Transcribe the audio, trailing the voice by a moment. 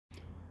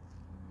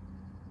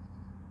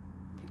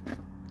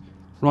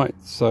Right,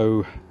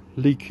 so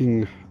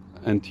leaking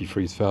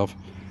antifreeze valve.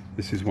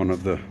 This is one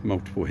of the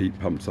multiple heat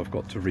pumps I've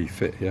got to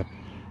refit here,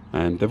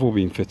 and they've all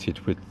been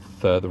fitted with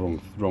the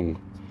wrong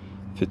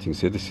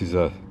fittings here. This is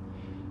a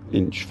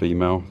inch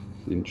female,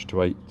 inch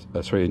to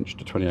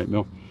 28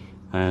 mil,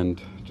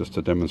 and just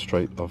to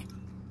demonstrate, I've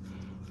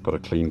got a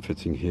clean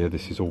fitting here.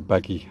 This is all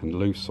baggy and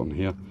loose on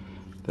here.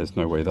 There's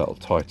no way that'll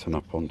tighten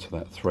up onto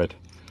that thread.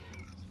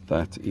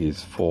 That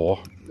is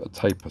for a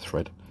taper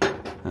thread,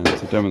 and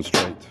to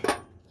demonstrate,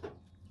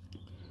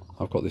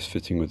 I've got this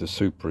fitting with a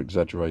super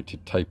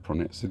exaggerated taper on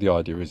it. So the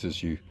idea is,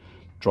 as you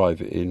drive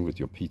it in with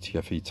your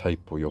PTFE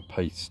tape or your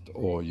paste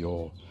or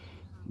your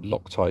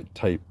Loctite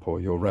tape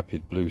or your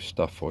Rapid Blue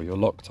stuff or your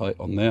Loctite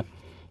on there,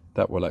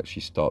 that will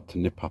actually start to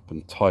nip up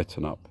and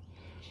tighten up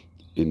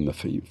in the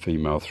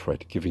female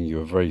thread, giving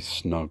you a very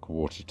snug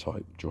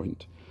watertight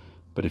joint.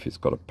 But if it's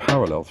got a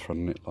parallel thread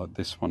on it like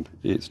this one,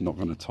 it's not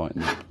going to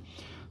tighten up.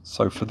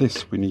 So for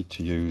this we need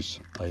to use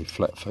a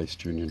flat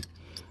faced union.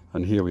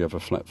 And here we have a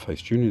flat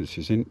faced union. This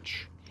is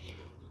inch.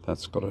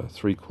 That's got a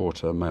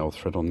 3/4 male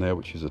thread on there,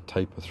 which is a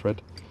taper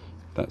thread.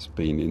 That's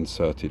been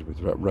inserted with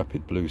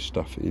Rapid Blue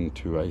stuff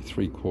into a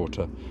 3/4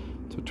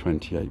 to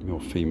 28 mil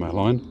female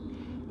line,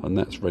 and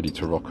that's ready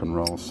to rock and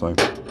roll. So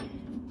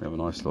we have a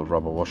nice little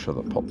rubber washer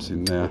that pops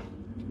in there,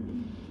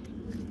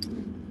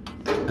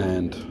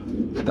 and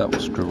that will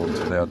screw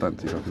onto there. I don't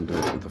think I can do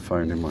it with the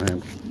phone in my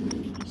hand.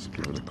 Let's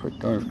give it a quick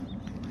go.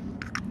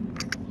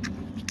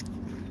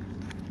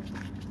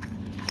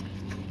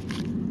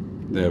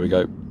 There we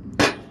go.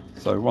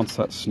 So once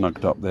that's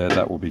snugged up there,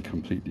 that will be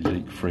completely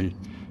leak free.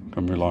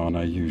 Can rely on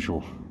our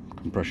usual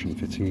compression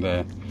fitting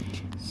there.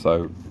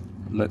 So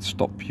let's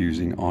stop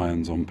using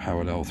irons on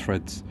parallel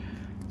threads.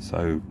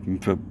 So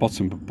for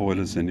bottom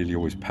boilers, they're nearly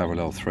always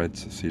parallel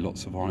threads. I see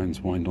lots of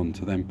irons wind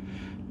onto them.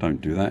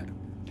 Don't do that.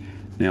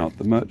 Now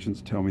the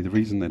merchants tell me the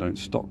reason they don't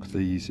stock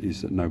these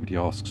is that nobody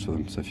asks for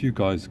them. So if you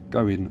guys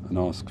go in and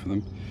ask for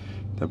them,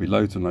 there'll be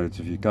loads and loads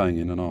of you going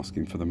in and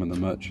asking for them, and the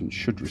merchant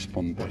should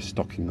respond by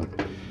stocking them.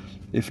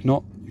 If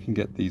not, you can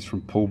get these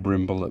from Paul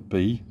Brimble at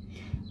B.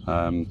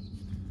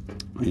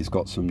 He's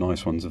got some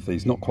nice ones of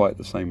these, not quite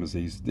the same as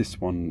these.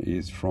 This one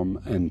is from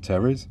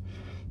Antares.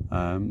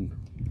 A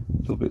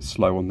little bit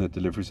slow on their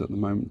deliveries at the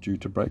moment due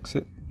to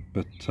Brexit,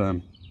 but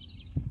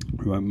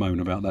we won't moan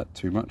about that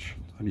too much.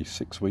 Only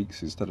 6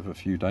 weeks instead of a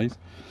few days.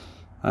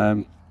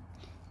 Anyway,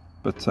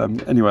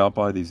 I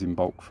buy these in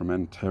bulk from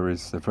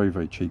Antares. They're very,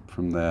 very cheap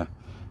from there.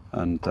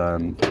 And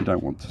you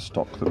don't want to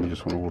stock them, you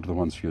just want to order the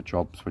ones for your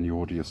jobs. When you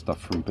order your stuff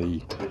from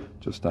B,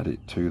 just add it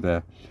to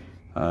there.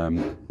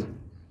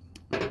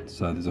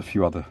 So there's a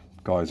few other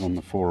guys on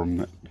the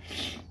forum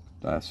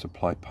that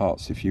supply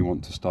parts. If you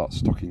want to start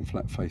stocking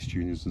flat-faced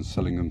unions and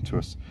selling them to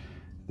us,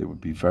 it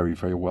would be very,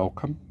 very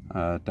welcome.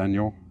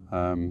 Daniel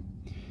and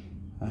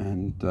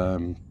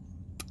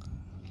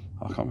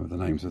I can't remember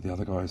the names of the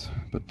other guys,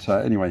 but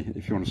anyway,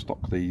 if you want to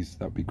stock these,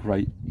 that would be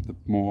great. The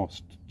more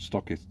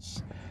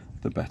stockists,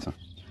 the better.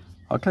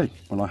 Okay,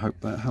 well, I hope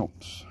that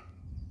helps.